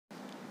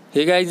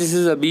Hey guys, this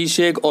is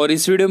अभिषेक और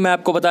इस video में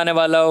आपको बताने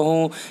वाला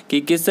हूँ कि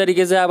किस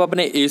तरीके से आप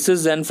अपने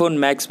Asus Zenfone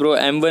Max Pro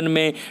M1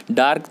 में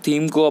डार्क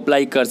थीम को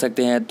अप्लाई कर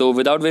सकते हैं। तो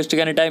विदाउट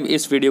वेस्टिंग एनी टाइम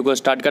इस वीडियो को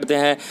स्टार्ट करते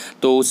हैं।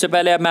 तो उससे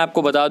पहले अब मैं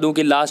आपको बता दूं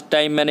कि लास्ट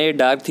टाइम मैंने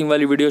डार्क थीम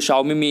वाली वीडियो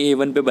Xiaomi Mi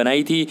A1 पे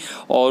बनाई थी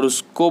और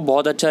उसको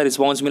बहुत अच्छा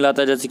रिस्पॉन्स मिला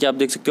था, जैसे कि आप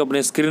देख सकते हो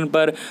अपने स्क्रीन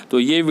पर। तो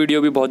ये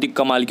वीडियो भी बहुत ही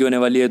कमाल की होने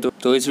वाली है,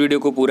 तो इस वीडियो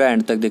को पूरा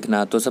एंड तक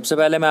देखना। तो सबसे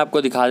पहले मैं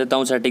आपको दिखा देता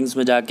हूँ सेटिंग्स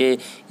में जाके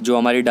जो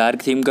हमारी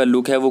डार्क थीम का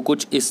लुक है वो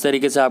कुछ इस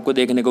तरीके से आपको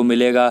देखने को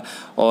मिलेगा।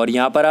 और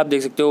यहाँ पर आप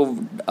देख सकते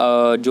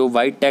हो जो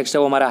वाइट टेक्स्ट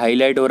है वो हमारा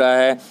हाईलाइट हो रहा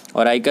है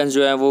और आइकन्स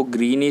जो है वो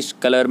ग्रीनिश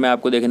कलर में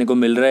आपको देखने को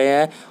मिल रहे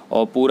हैं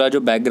और पूरा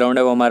जो बैकग्राउंड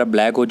है वो हमारा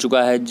ब्लैक हो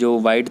चुका है, जो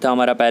वाइट था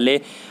हमारा पहले।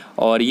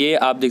 और ये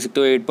आप देख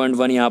सकते हो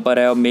 8.1 यहाँ पर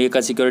है और मे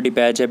का सिक्योरिटी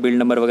पैच है, बिल्ड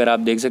नंबर वगैरह आप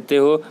देख सकते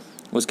हो।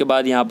 उसके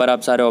बाद यहाँ पर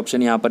आप सारे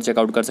ऑप्शन यहाँ पर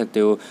चेकआउट कर सकते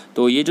हो।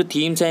 तो ये जो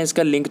थीम्स हैं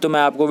इसका लिंक तो मैं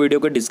आपको वीडियो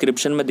के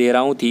डिस्क्रिप्शन में दे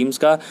रहा हूँ थीम्स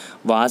का,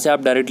 वहाँ से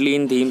आप डायरेक्टली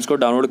इन थीम्स को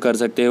डाउनलोड कर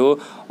सकते हो।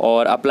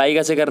 और अप्लाई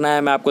कैसे करना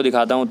है मैं आपको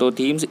दिखाता हूँ। तो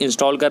थीम्स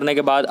इंस्टॉल करने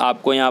के बाद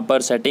आपको यहाँ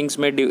पर सेटिंग्स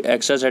में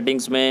एक्स्ट्रा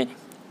सेटिंग्स में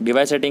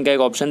डिवाइस सेटिंग का एक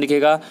ऑप्शन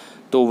दिखेगा।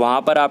 तो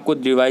वहाँ पर आपको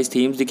डिवाइस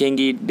थीम्स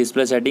दिखेंगी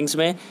डिस्प्ले सेटिंग्स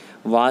में,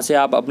 वहाँ से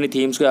आप अपनी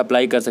थीम्स को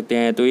अप्लाई कर सकते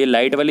हैं। तो ये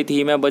लाइट वाली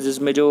थीम है, बस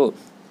इसमें जो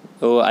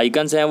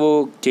आइकन्स हैं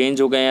वो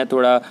चेंज हो गए हैं,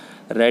 थोड़ा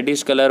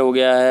रेडिश कलर हो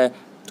गया है।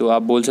 तो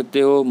आप बोल सकते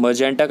हो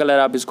मजेंटा कलर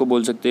आप इसको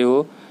बोल सकते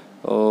हो,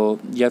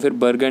 या फिर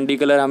बरगंडी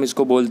कलर हम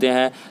इसको बोलते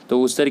हैं।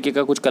 तो उस तरीके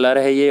का कुछ कलर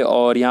है ये।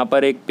 और यहाँ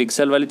पर एक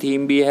पिक्सल वाली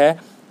थीम भी है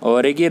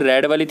और एक ये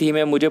रेड वाली थीम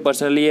है। मुझे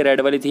पर्सनली ये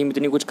रेड वाली थीम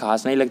इतनी कुछ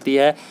खास नहीं लगती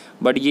है,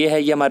 बट ये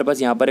है ये हमारे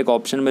पास यहाँ पर एक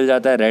ऑप्शन मिल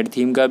जाता है रेड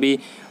थीम का भी।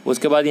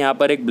 उसके बाद यहाँ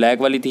पर एक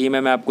ब्लैक वाली थीम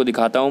है, मैं आपको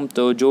दिखाता हूँ।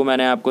 तो जो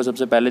मैंने आपको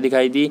सबसे पहले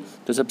दिखाई थी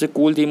तो सबसे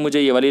कूल थीम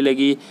मुझे ये वाली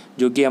लगी,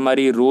 जो कि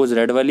हमारी रोज़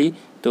रेड वाली।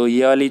 तो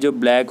ये वाली जो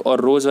ब्लैक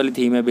और रोज़ वाली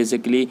थीम है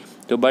बेसिकली,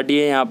 तो बट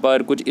ये यहाँ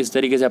पर कुछ इस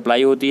तरीके से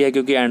अप्लाई होती है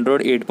क्योंकि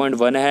एंड्रॉयड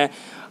 8.1 है।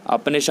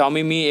 अपने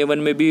Xiaomi Mi A1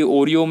 में भी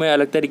ओरियो में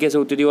अलग तरीके से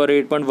होती थी और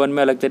 8.1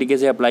 में अलग तरीके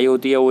से अप्लाई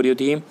होती है ओरियो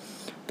थीम।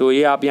 तो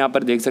ये आप यहाँ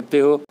पर देख सकते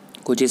हो,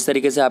 कुछ इस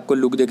तरीके से आपको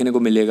लुक देखने को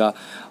मिलेगा।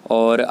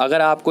 और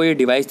अगर आपको ये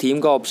डिवाइस थीम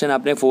का ऑप्शन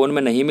अपने फ़ोन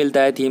में नहीं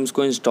मिलता है थीम्स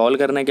को इंस्टॉल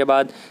करने के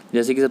बाद,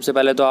 जैसे कि सबसे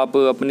पहले तो आप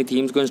अपनी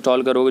थीम्स को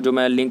इंस्टॉल करोगे, जो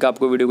मैं लिंक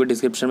आपको वीडियो को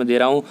डिस्क्रिप्शन में दे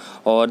रहा हूँ।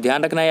 और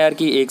ध्यान रखना यार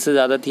कि एक से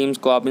ज़्यादा थीम्स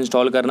को आप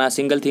इंस्टॉल करना,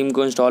 सिंगल थीम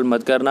को इंस्टॉल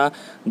मत करना,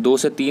 2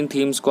 से 3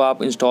 थीम्स को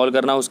आप इंस्टॉल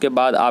करना। उसके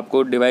बाद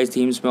आपको डिवाइस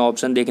थीम्स में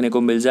ऑप्शन देखने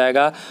को मिल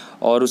जाएगा।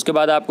 और उसके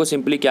बाद आपको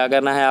सिंपली क्या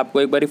करना है,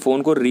 आपको एक बार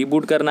फ़ोन को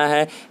रीबूट करना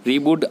है।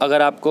 रीबूट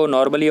अगर आपको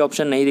नॉर्मली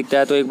ऑप्शन नहीं दिखता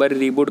है तो एक बार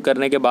रीबूट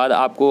करने के बाद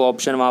आपको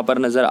ऑप्शन वहाँ पर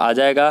नज़र आ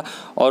जाएगा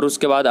और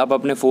उसके बाद आप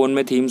अपने फ़ोन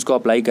में थीम्स को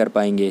अप्लाई कर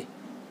पाएंगे।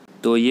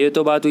 तो ये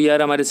तो बात हुई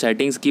यार हमारे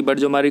सेटिंग्स की, बट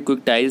जो हमारी क्विक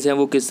टाइल्स हैं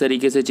वो किस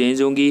तरीके से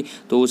चेंज होंगी।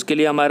 तो उसके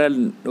लिए हमारा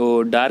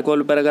डार्क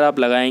वॉलपेपर अगर आप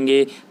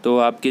लगाएंगे तो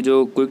आपके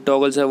जो क्विक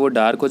टॉगल्स है वो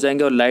डार्क हो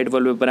जाएंगे और लाइट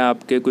वॉलपेपर है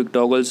आपके क्विक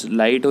टॉगल्स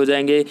लाइट हो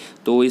जाएंगे।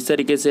 तो इस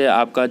तरीके से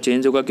आपका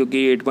चेंज होगा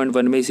क्योंकि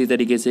 8.1 में इसी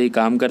तरीके से ही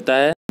काम करता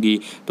है।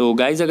 तो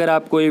गाइज़, अगर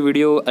आपको ये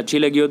वीडियो अच्छी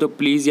लगी हो तो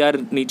प्लीज़ यार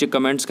नीचे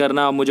कमेंट्स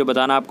करना और मुझे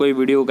बताना आपको ये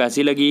वीडियो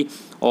कैसी लगी।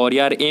 और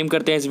यार एम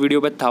करते हैं इस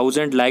वीडियो पे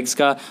 1000 लाइक्स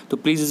का, तो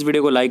प्लीज़ इस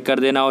वीडियो को लाइक कर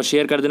देना और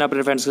शेयर कर देना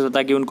अपने फ्रेंड्स के साथ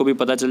ताकि उनको भी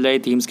पता चल जाए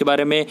थीम्स के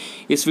बारे में।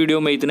 इस वीडियो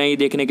में इतना ही,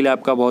 देखने के लिए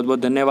आपका बहुत बहुत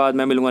धन्यवाद।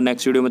 मैं मिलूंगा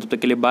नेक्स्ट वीडियो में, तब तक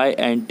के लिए बाय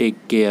एंड टेक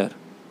केयर।